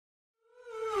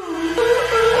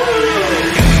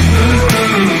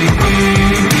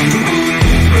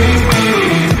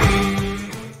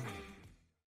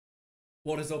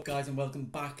is up, guys, and welcome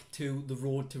back to the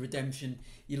road to redemption.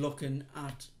 You're looking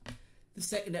at the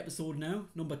second episode now,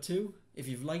 number 2. If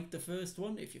you've liked the first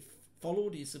one, if you've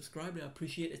followed, you subscribed, I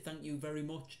appreciate it. Thank you very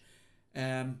much.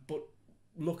 But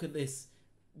look at this.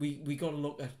 We got to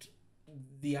look at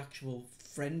the actual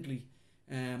friendly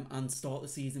and start the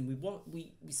season.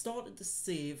 We started the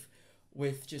save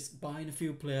with just buying a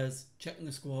few players, checking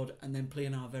the squad, and then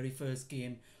playing our very first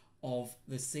game of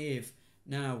the save.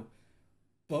 Now,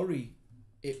 Bury,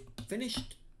 it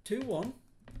finished 2-1.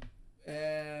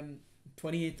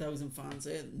 28,000 fans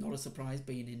there. Not a surprise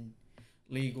being in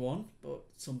League One, but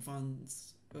some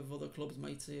fans of other clubs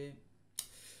might say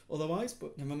otherwise.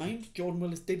 But never mind. Jordan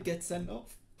Willis did get sent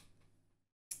off.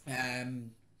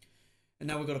 And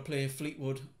now we've got to play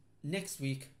Fleetwood next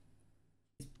week.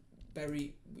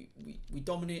 Bury, we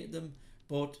dominated them,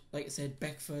 but like I said,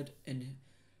 Beckford and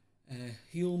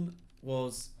Hulme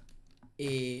was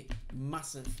a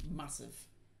massive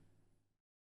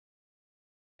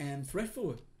threat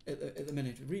for it at the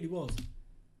minute. It really was.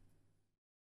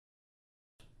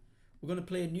 We're going to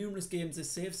play numerous games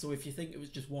this save, so if you think it was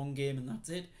just one game and that's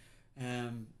it,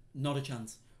 not a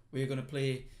chance. We're going to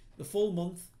play the full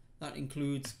month. That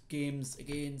includes games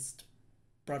against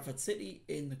Bradford City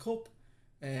in the Cup,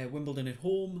 Wimbledon at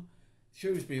home,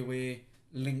 Shrewsbury away,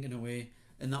 Lincoln away,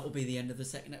 and that will be the end of the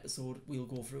second episode. We'll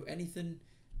go through anything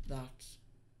that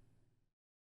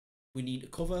we need to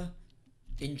cover,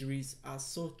 injuries as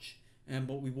such,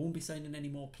 but we won't be signing any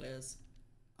more players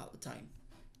at the time.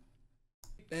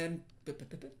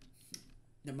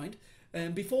 Never mind.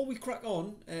 Before we crack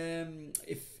on,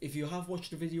 if you have watched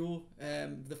the video,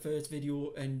 the first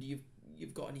video, and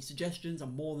you've got any suggestions,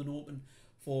 I'm more than open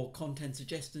for content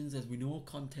suggestions. As we know,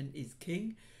 content is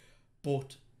king.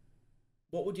 But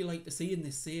what would you like to see in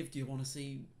this save? Do you want to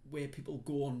see where people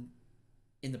go on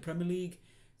in the Premier League?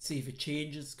 See if it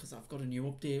changes, because I've got a new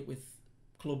update with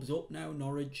clubs up now,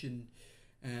 Norwich and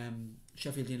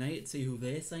Sheffield United. See who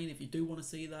they sign. If you do want to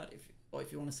see that, or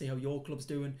if you want to see how your club's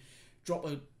doing, drop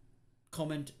a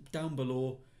comment down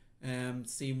below,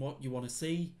 seeing what you want to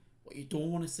see, what you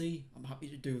don't want to see. I'm happy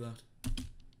to do that.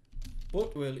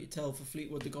 But we'll tell for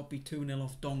Fleetwood, they got beat 2-0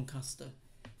 off Doncaster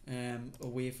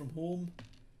away from home,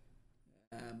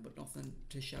 but nothing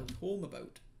to shout home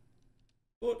about.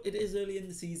 But it is early in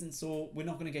the season, so we're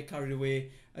not going to get carried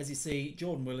away. As you see,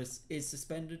 Jordan Willis is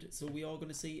suspended, so we are going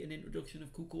to see an introduction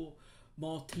of Cuco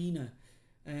Martina.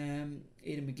 Aidan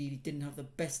McGeady didn't have the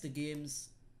best of games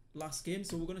last game,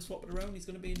 so we're going to swap it around. He's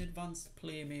going to be an advanced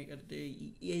playmaker today.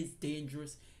 He is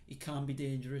dangerous. He can be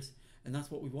dangerous, and that's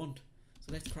what we want.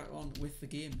 So let's crack on with the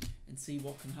game and see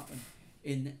what can happen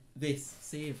in this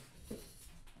save. I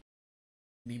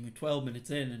mean, we're 12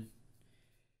 minutes in and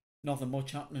nothing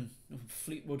much happening.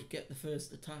 Fleetwood get the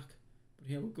first attack, but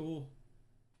here we go.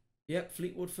 Yep,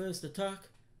 Fleetwood first attack.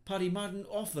 Paddy Madden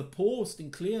off the post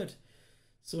and cleared.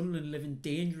 Sunderland living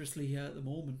dangerously here at the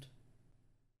moment.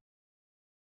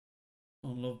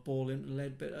 On Love, ball into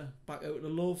Ledbetter. Back out to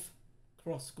Love.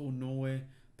 Cross going nowhere.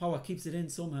 Power keeps it in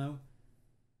somehow.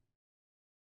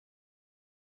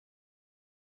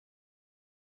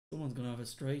 Someone's going to have a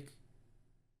strike.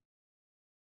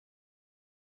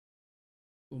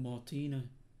 Go Martina.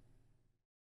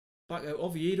 Back out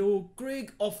Oviedo.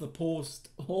 Greg off the post.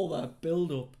 All that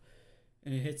build up.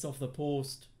 And it hits off the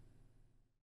post.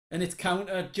 And it's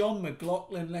counter. John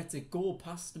McLaughlin lets it go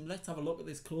past him. Let's have a look at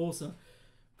this closer,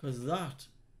 because that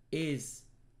is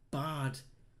bad.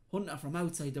 Hunter from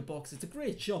outside the box. It's a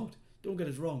great shot. Don't get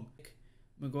us wrong.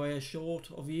 Maguire short.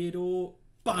 Oviedo.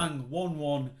 Bang.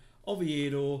 1-1.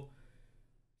 Oviedo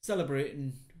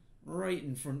celebrating right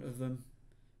in front of them.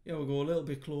 Here we go. A little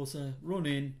bit closer. Run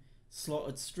in.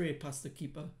 Slotted straight past the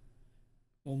keeper.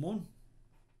 1-1.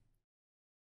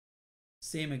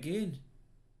 Same again.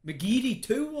 McGeady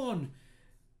 2-1.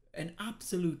 An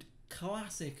absolute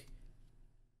classic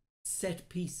set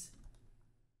piece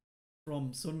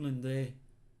from Sunderland there.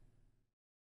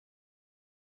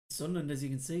 Sunderland, as you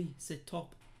can see, sit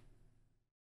top.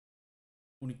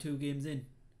 Only 2 games in.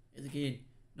 Is again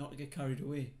not to get carried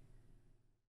away.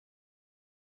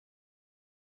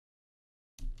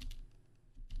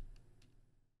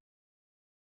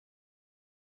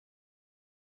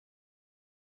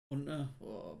 Hunter,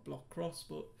 block cross,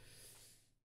 but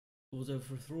goes over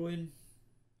for a throw in.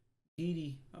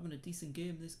 Edie having a decent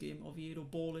game this game. Oviedo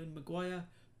ball in. Maguire.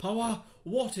 Power.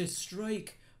 What a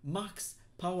strike. Max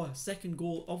Power. Second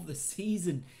goal of the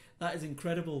season. That is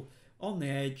incredible. On the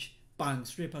edge. Bang.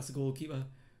 Straight past the goalkeeper.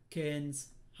 Keynes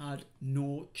had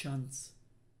no chance.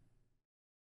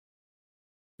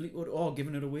 Fleetwood. Oh,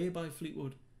 giving it away by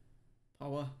Fleetwood.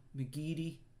 Power.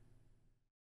 McGeady.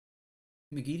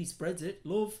 McGeady spreads it.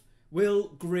 Love. Will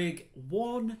Grigg.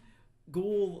 1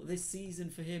 goal this season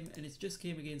for him, and it's just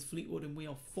came against Fleetwood, and we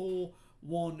are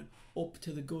 4-1 up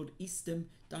to the good. Eastham.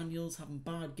 Daniels having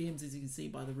bad games, as you can see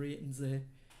by the ratings there.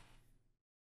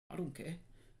 I don't care.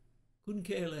 Couldn't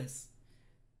care less.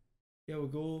 Here we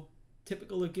go.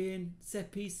 Typical again.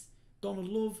 Set piece. Donald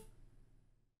Love.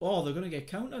 Oh, they're going to get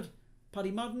countered.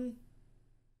 Paddy Madden.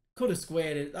 Could have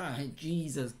squared it. Ah,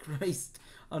 Jesus Christ.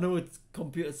 I know it's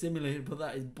computer simulated, but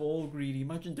that is ball greedy.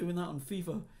 Imagine doing that on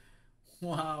FIFA.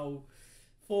 Wow.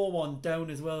 4-1 down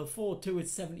as well. 4-2 at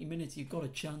 70 minutes. You've got a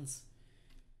chance.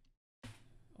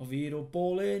 Oviedo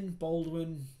ball in.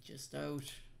 Baldwin just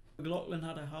out. McLaughlin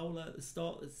had a howler at the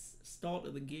start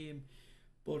of the game,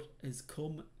 but has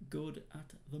come good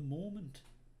at the moment.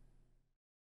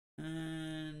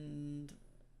 And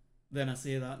then I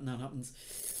say that and that happens.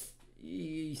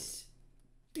 Yes.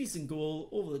 Decent goal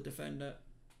over the defender.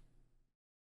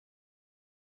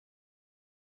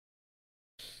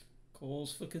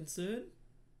 Cause for concern?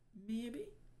 Maybe?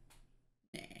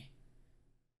 Nah.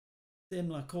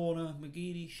 Similar corner.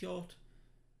 McGeady shot.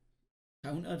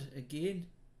 Countered again.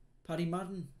 Paddy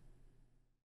Madden.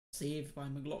 Saved by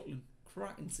McLaughlin.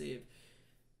 Cracking save.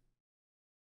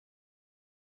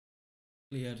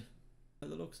 Cleared by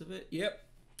the looks of it. Yep.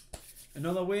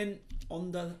 Another win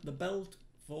under the belt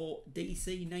for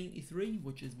DC 93,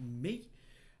 which is me.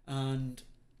 And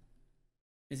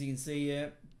as you can see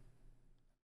here,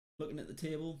 looking at the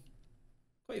table,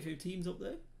 quite a few teams up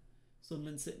there.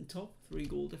 Sunderland sitting top, 3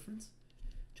 goal difference.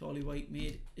 Charlie White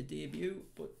made a debut,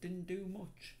 but didn't do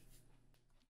much.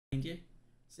 Mind you,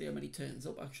 see how many turns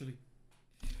up actually.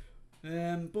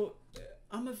 But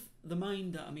I'm of the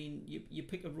mind that, I mean, you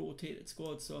pick a rotated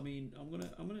squad, so I mean, I'm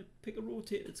gonna pick a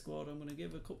rotated squad. I'm gonna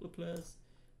give a couple of players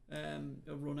a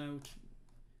run out.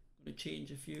 I'm gonna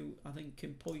change a few. I think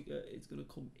Kim Poyker is gonna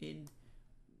come in.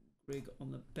 Grigg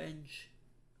on the bench.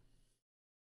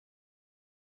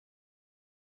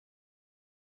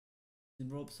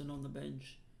 And Robson on the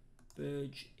bench.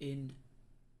 Burge in.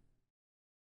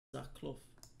 Zach Clough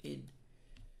in.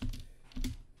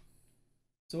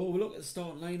 So we look at the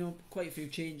starting lineup. Quite a few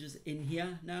changes in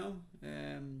here now.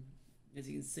 As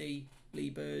you can see, Lee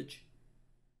Burge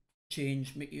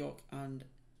changed Mickey York and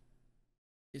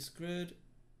Iskred.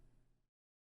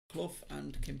 Clough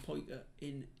and Kim Poyker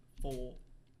in for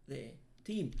their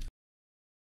team.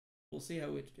 We'll see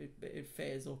how it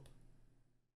fares up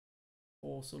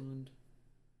for Sunderland.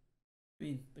 I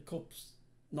mean, the cup's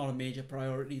not a major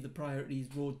priority. The priority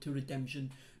is road to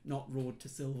redemption, not road to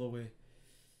silverware.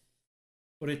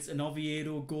 But it's an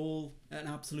Oviedo goal, an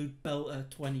absolute belter,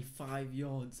 25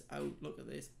 yards out. Look at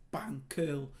this. Bang,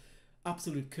 curl.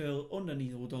 Absolute curl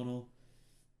underneath O'Donnell.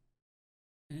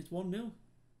 And it's 1-0.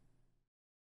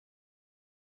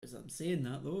 As I'm saying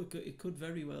that, though, it could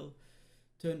very well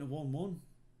turn to 1-1.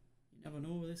 You never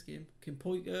know with this game. Kim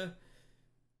Poyker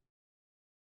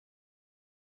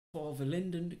for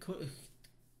Verlinden.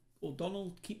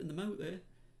 O'Donnell keeping them out there.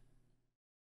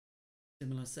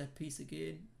 Similar set piece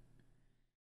again.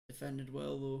 Defended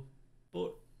well though,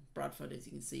 but Bradford, as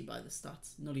you can see by the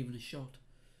stats, not even a shot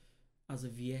as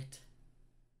of yet.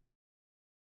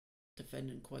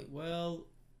 Defending quite well.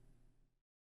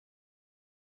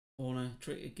 Corner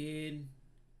trick again.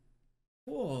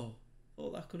 Whoa!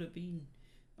 Thought that could have been.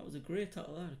 That was a great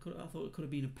tackle. I thought it could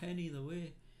have been a pen either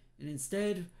way, and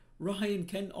instead Ryan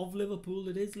Kent of Liverpool.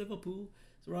 It is Liverpool.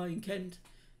 It's Ryan Kent.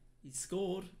 He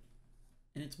scored,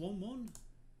 and it's 1-1.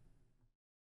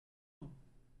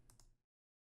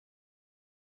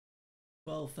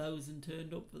 12,000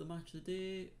 turned up for the match of the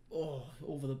day. Oh,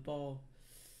 over the bar.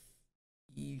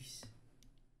 Yes.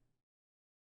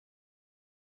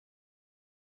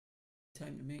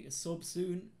 Time to make a sub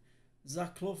soon.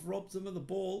 Zach Clough robs him of the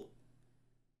ball.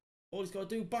 All he's got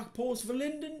to do, back post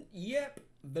Verlinden. Yep,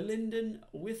 Verlinden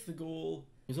with the goal.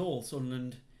 It was all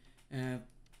Sunderland.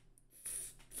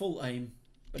 Full time.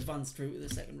 Advanced through to the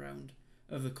second round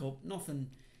of the cup. Nothing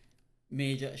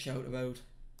major to shout about.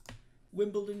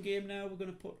 Wimbledon game now. We're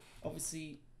going to put,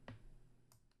 obviously,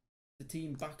 the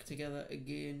team back together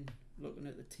again. Looking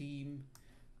at the team.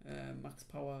 Max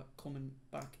Power coming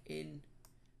back in.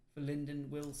 Verlinden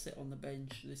will sit on the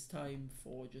bench this time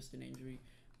for just an injury.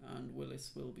 And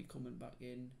Willis will be coming back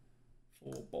in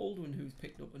for Baldwin, who's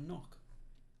picked up a knock.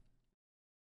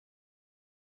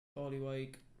 Charlie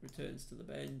White returns to the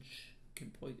bench.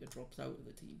 Kim Poyker drops out of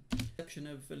the team. Exception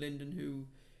of Verlinden, who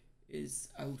is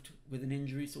out with an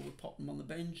injury, so we'll pop him on the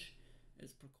bench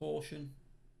as precaution.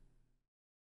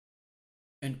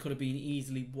 And could have been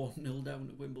easily 1-0 down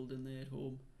at Wimbledon there at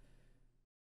home.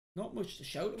 Not much to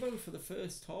shout about for the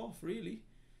first half, really.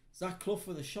 Zach Clough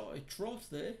with a shot at Trot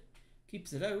there.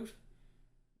 Keeps it out.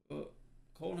 But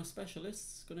corner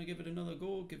specialist's going to give it another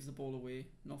go. Gives the ball away.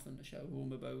 Nothing to shout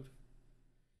home about.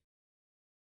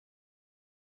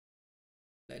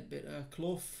 Ledbetter.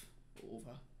 Clough.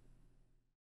 Over.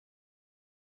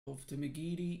 Clough to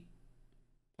McGeady.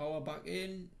 Power back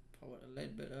in. Power to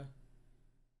Ledbetter.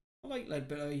 I like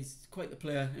Ledbetter. He's quite the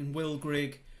player. And Will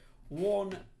Grigg.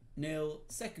 1-0.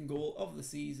 Second goal of the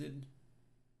season.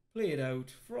 Played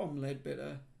out from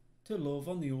Ledbetter to Love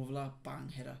on the overlap.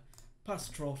 Bang header.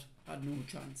 Past Trot. Had no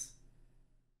chance.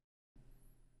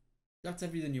 That's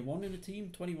everything you want in a team.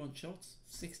 21 shots.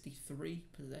 63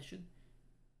 possession.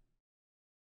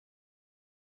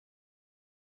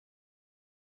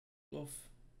 Love.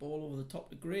 Ball over the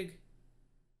top to Grigg.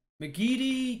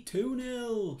 McGeady.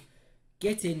 2-0.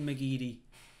 Get in, McGeady.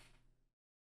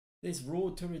 This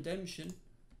road to redemption.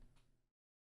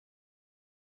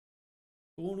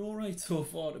 Going alright so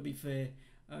far, to be fair.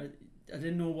 I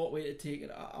didn't know what way to take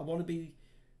it. I want to be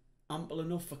ample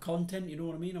enough for content, you know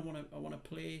what I mean? I want to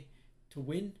play to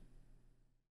win.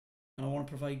 And I want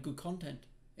to provide good content.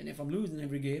 And if I'm losing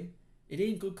every game, it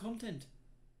ain't good content.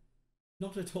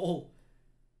 Not at all.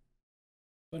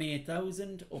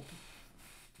 28,000 up.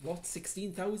 What?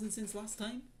 16,000 since last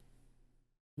time?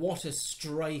 What a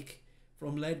strike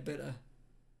from Ledbetter.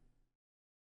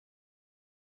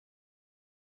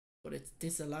 But it's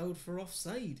disallowed for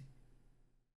offside.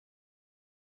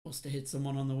 Must have hit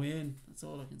someone on the way in. That's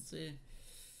all I can say.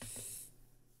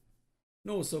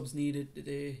 No subs needed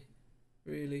today.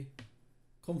 Really.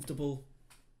 Comfortable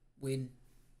win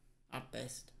at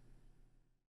best.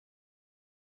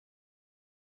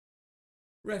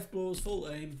 Ref blows full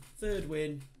time. Third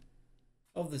win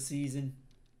of the season.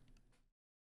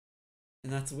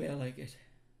 And that's the way I like it.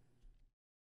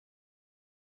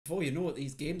 Before you know it,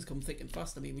 these games come thick and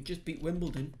fast. I mean, we just beat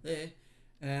Wimbledon there.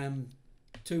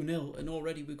 2-0, and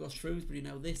already we've got Shrewsbury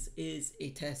now. This is a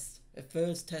test. A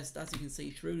first test, as you can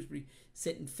see. Shrewsbury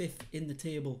sitting 5th in the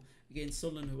table against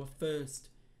Sunderland, who are 1st.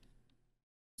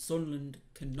 Sunderland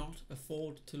cannot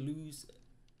afford to lose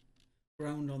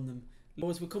ground on them.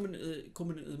 Boys, we're coming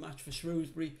into the match for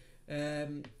Shrewsbury.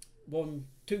 2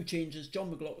 changes. John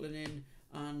McLaughlin in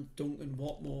and Duncan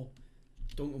Watmore.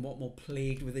 Duncan Watmore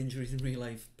plagued with injuries in real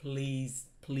life. Please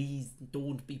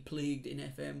don't be plagued in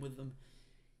FM with them.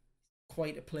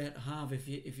 Quite a player to have if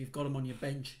you've got him on your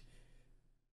bench.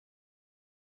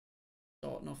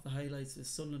 Starting off the highlights of the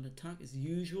Sunderland attack as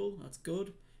usual. That's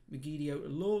good. McGeady out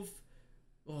of Love.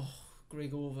 Oh,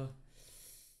 Greg over.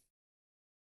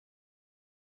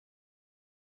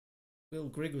 Will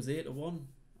Grigg was 8-1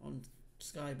 on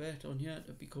Sky Bet on here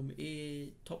to become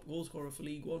a top goal scorer for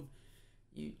League One.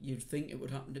 You'd think it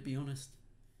would happen, to be honest.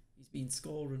 He's been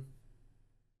scoring.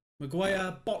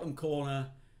 Maguire, bottom corner.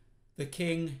 The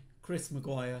king, Chris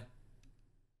Maguire.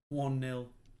 1-0.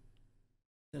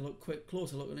 They look quick,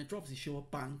 closer look, and it drops his short.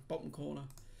 Bang, bottom corner.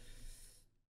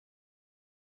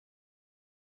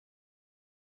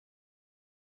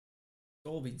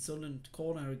 All been Sunderland.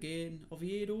 Corner again.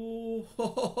 Oviedo.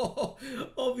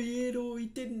 Oviedo. He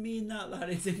didn't mean that. That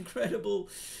is incredible.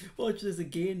 Watch this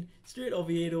again. Straight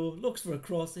Oviedo. Looks for a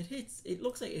cross. It hits. It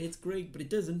looks like it hits Grigg, but it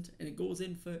doesn't. And it goes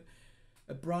in for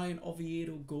a Brian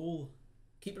Oviedo goal.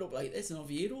 Keep it up like this and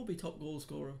Oviedo will be top goal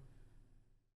scorer.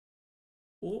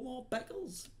 Omar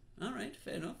Beckles. Alright,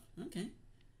 fair enough. Okay.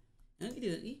 Okie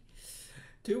dokie.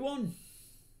 2-1.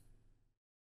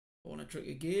 Corner trick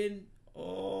again.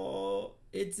 Oh,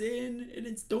 it's in, and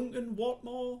it's Duncan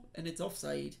Watmore, and it's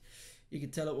offside. You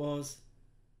could tell it was.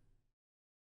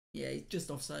 Yeah, it's just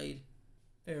offside.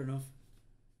 Fair enough.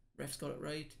 Ref's got it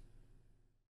right.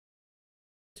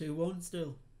 2-1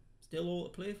 still. Still all to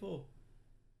play for.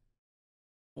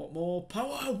 Watmore,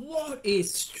 power, what a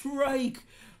strike!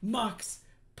 Max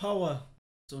Power.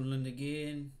 Sunderland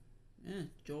again. Yeah,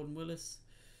 Jordan Willis.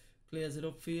 Clears it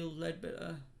upfield,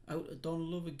 Ledbetter. Out to Donald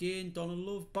Love again. Donald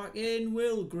Love back in.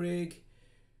 Will Grigg.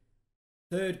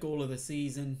 3rd goal of the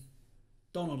season.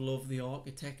 Donald Love, the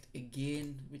architect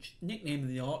again. Which nickname of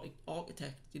the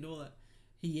architect? Do you know that?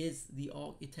 He is the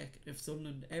architect of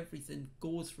Sunderland. Everything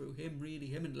goes through him, really.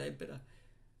 Him and Ledbetter.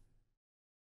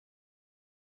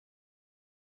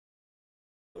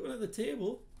 Looking at the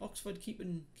table, Oxford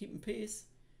keeping pace.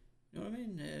 You know what I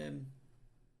mean?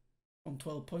 On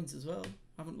 12 points as well.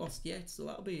 Haven't lost yet, so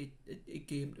that'll be a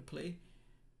game to play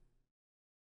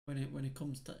when it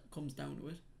comes down to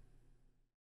it.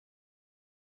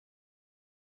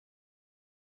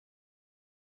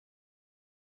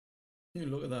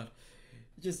 Look at that.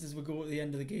 Just as we go at the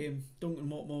end of the game, Duncan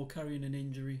Watmore carrying an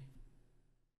injury.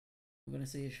 We're going to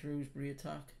see a Shrewsbury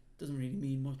attack. Doesn't really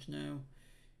mean much now.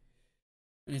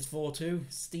 And it's 4-2.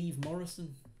 Steve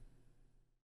Morrison.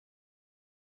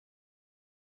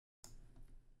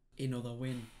 Another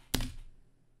win.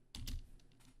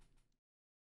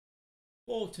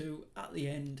 4-2 at the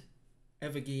end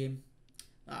of a game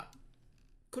that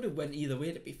could have went either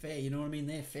way, to be fair. You know what I mean?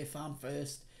 They're fifth, I'm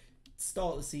first.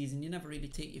 Start of the season, you never really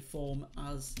take your form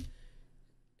as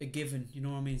a given. You know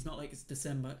what I mean? It's not like it's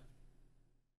December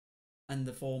and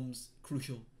the form's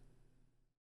crucial.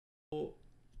 But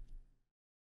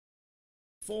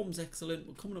form's excellent.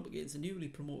 We're coming up against a newly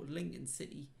promoted Lincoln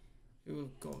City, who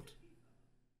have got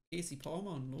Casey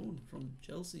Palmer on loan from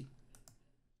Chelsea.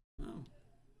 Wow.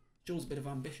 Shows a bit of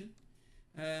ambition.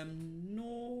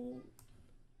 No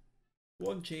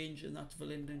one change, and that's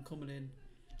Verlinden coming in.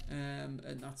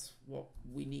 And that's what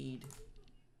we need.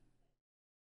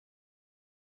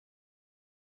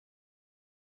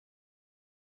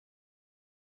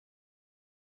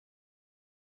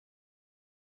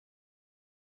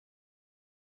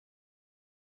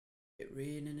 It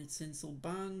raining at Sinsel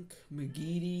Bank.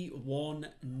 McGeady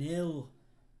 1-0.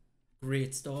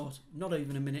 Great start. Not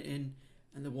even a minute in,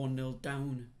 and the 1-0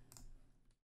 down.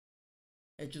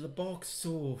 Edge of the box,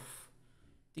 so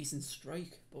decent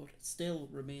strike, but it still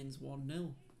remains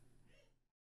 1-0.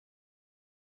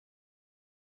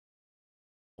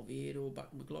 Oviedo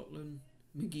back to McLaughlin.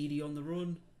 McGeady on the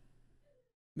run.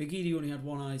 McGeady only had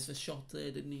one eye for shot there,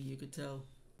 didn't he? You could tell.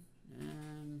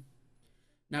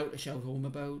 Now to shout home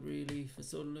about, really, for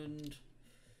Sunderland.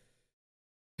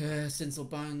 Sinsel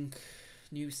Bank.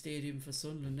 New stadium for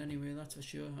Sunderland, anyway, that's for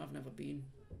sure. I've never been.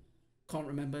 Can't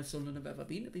remember if Sunderland have ever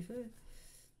been, to be fair.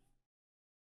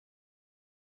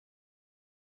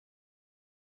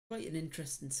 Quite an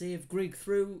interesting save. Grigg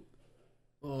through.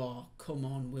 Oh, come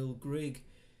on, Will Grigg.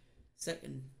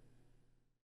 Second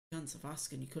chance of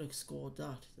asking. You could have scored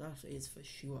that. That is for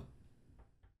sure.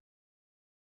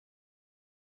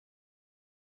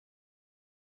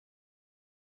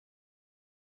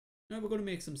 Now we're going to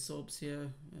make some subs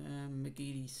here.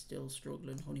 McGeady's still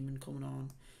struggling. Honeyman coming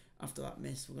on. After that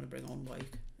miss, we're going to bring on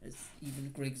Wyke, as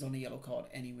even Grigg's on a yellow card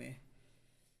anyway.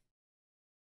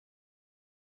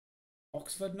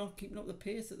 Oxford not keeping up the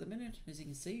pace at the minute, as you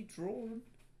can see, drawing.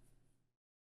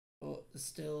 But there's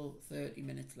still 30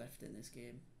 minutes left in this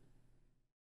game.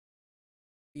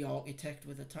 The architect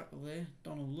with a tackle there,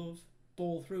 Donald Love.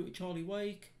 Ball through to Charlie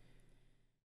Wyke.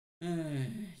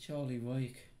 Charlie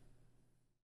Wyke.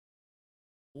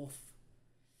 Off.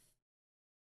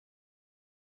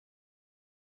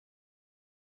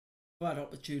 Bad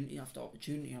opportunity after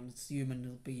opportunity. I'm assuming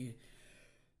there'll be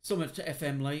something to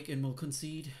FM like and we'll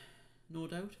concede, no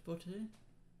doubt. But give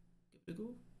it a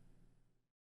go.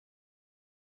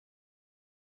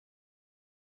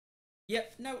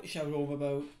 Yep, now to shout home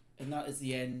about, and that is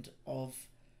the end of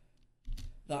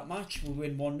that match. We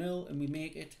win 1-0 and we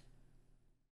make it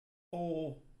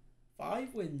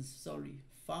 5 wins. Sorry,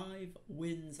 5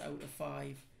 wins out of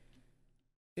 5.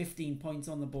 15 points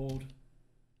on the board.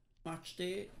 Match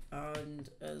day, and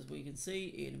as we can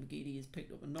see, Ian McGeady has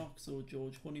picked up a knock, so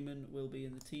George Honeyman will be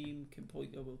in the team. Kim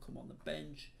Poyker will come on the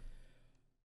bench.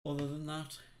 Other than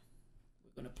that,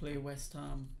 we're going to play West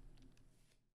Ham.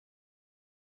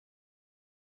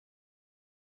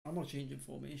 I'm not changing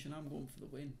formation, I'm going for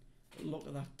the win. But look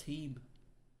at that team.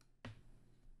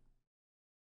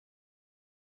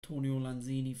 Antonio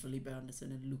Lanzini, Felipe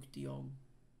Anderson and Luke de Jong.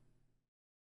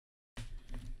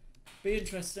 Be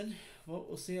interesting. Well,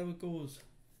 we'll see how it goes.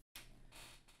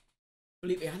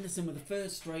 Felipe Anderson with the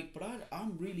first strike, but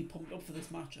I'm really pumped up for this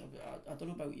match. I don't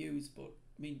know about yous, but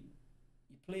I mean,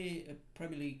 you play a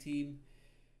Premier League team,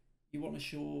 you want to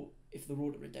show if the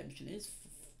road to redemption is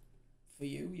for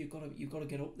you. You've got to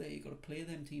get up there. You've got to play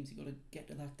them teams. You've got to get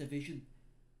to that division.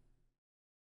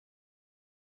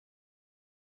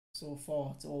 So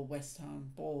far, it's all West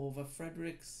Ham. Ball over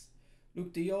Fredericks.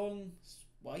 Luke de Jong,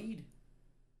 wide.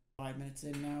 5 minutes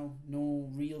in now. No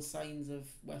real signs of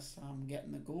West Ham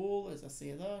getting the goal, as I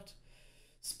say that.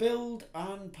 Spilled,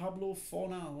 and Pablo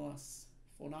Fornals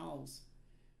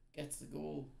gets the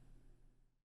goal.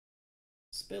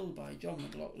 Spilled by John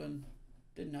McLaughlin.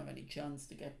 Didn't have any chance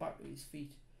to get back to his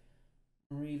feet.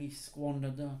 Really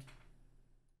squandered that.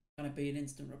 Can it be an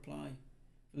instant reply?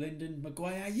 Linden,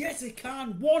 Maguire, yes it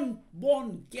can!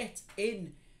 1-1, get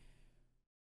in!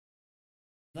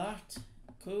 That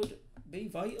could be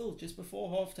vital just before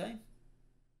half time.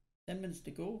 10 minutes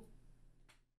to go.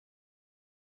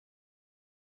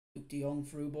 Luke de Jong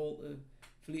through ball to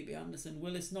Felipe Anderson.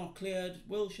 Willis not cleared.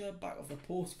 Wilshire back off the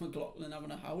post. McLaughlin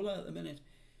having a howler at the minute.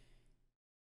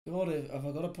 God, have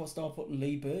I got to start putting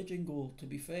Lee Burge in goal, to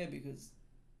be fair, because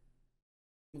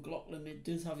McLaughlin, it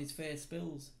does have his fair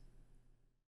spills.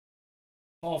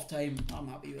 Half time, I'm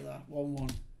happy with that.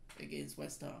 1-1 against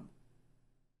West Ham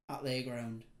at their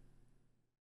ground.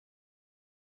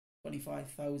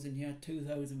 25,000 here,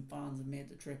 2,000 fans have made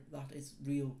the trip. That is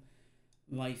real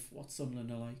life, what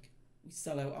Sunderland are like. We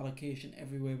sell out allocation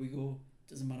everywhere we go.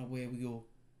 Doesn't matter where we go.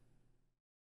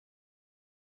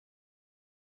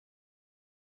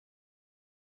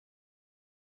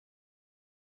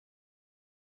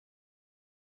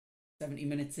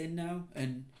 $70 in now,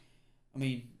 and I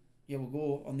mean, yeah, we'll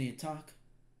go on the attack.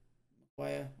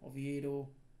 Maguire, Oviedo,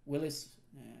 Willis,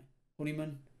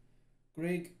 Honeyman,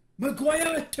 Grigg,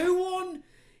 Maguire, 2-1.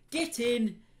 Get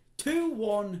in,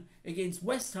 2-1 against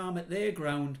West Ham at their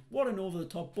ground. What an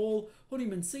over-the-top ball.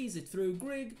 Honeyman sees it through.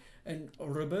 Grigg and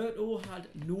Roberto had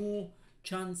no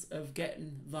chance of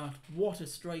getting that. What a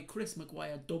strike. Chris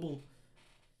Maguire double.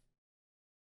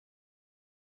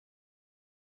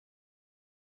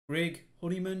 Grigg,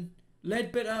 Honeyman,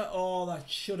 Ledbetter. Oh, that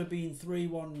should have been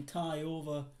 3-1 tie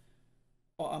over.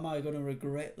 Or am I going to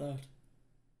regret that?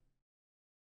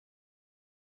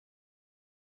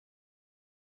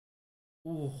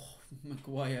 Oh,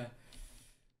 Maguire.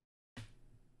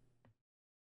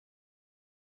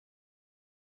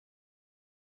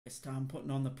 West Ham putting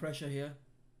on the pressure here.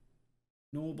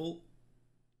 Noble.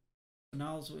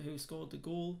 Canals, who scored the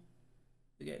goal.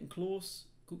 They're getting close.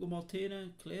 Cuco Martina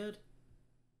cleared.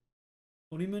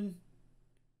 Honeyman.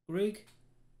 Grigg.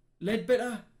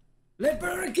 Ledbetter.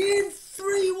 Ledbetter again.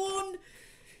 3-1.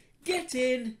 Get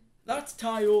in. That's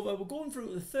tie over. We're going through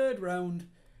to the third round.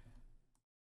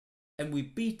 And we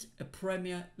beat a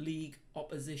Premier League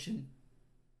opposition.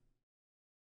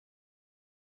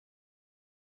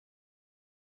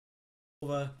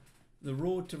 The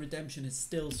road to redemption is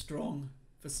still strong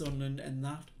for Sunderland, and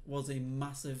that was a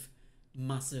massive,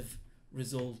 massive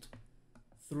result.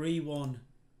 3-1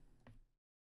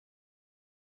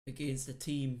 against a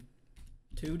team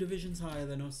 2 divisions higher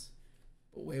than us,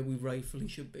 but where we rightfully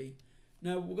should be.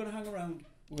 Now we're going to hang around.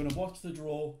 We're going to watch the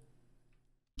draw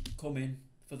come in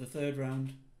for the third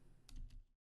round,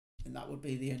 and that would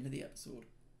be the end of the episode.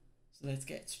 So let's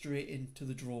get straight into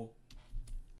the draw.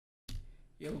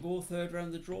 Yeah, we'll go third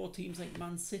round the draw. Teams like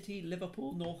Man City,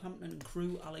 Liverpool, Northampton and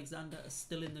Crewe Alexander are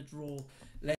still in the draw.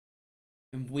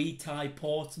 And we tie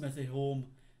Portsmouth at home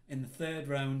in the third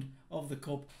round of the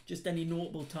Cup. Just any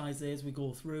notable ties there as we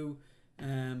go through.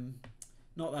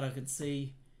 Not that I can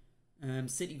see.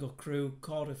 City got Crewe,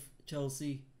 Cardiff,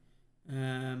 Chelsea.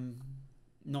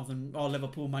 Nothing. Oh,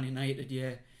 Liverpool, Man United,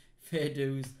 yeah. Fair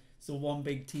dues. So one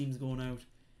big team's going out.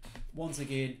 Once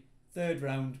again, third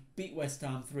round, beat West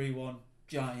Ham 3-1.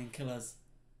 Giant killers.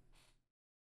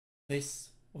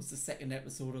 This was the second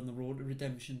episode on the road to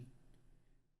redemption.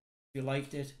 If you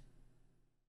liked it,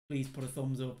 please put a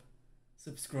thumbs up,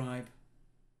 subscribe,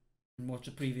 and watch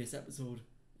a previous episode.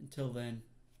 Until then,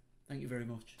 thank you very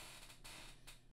much.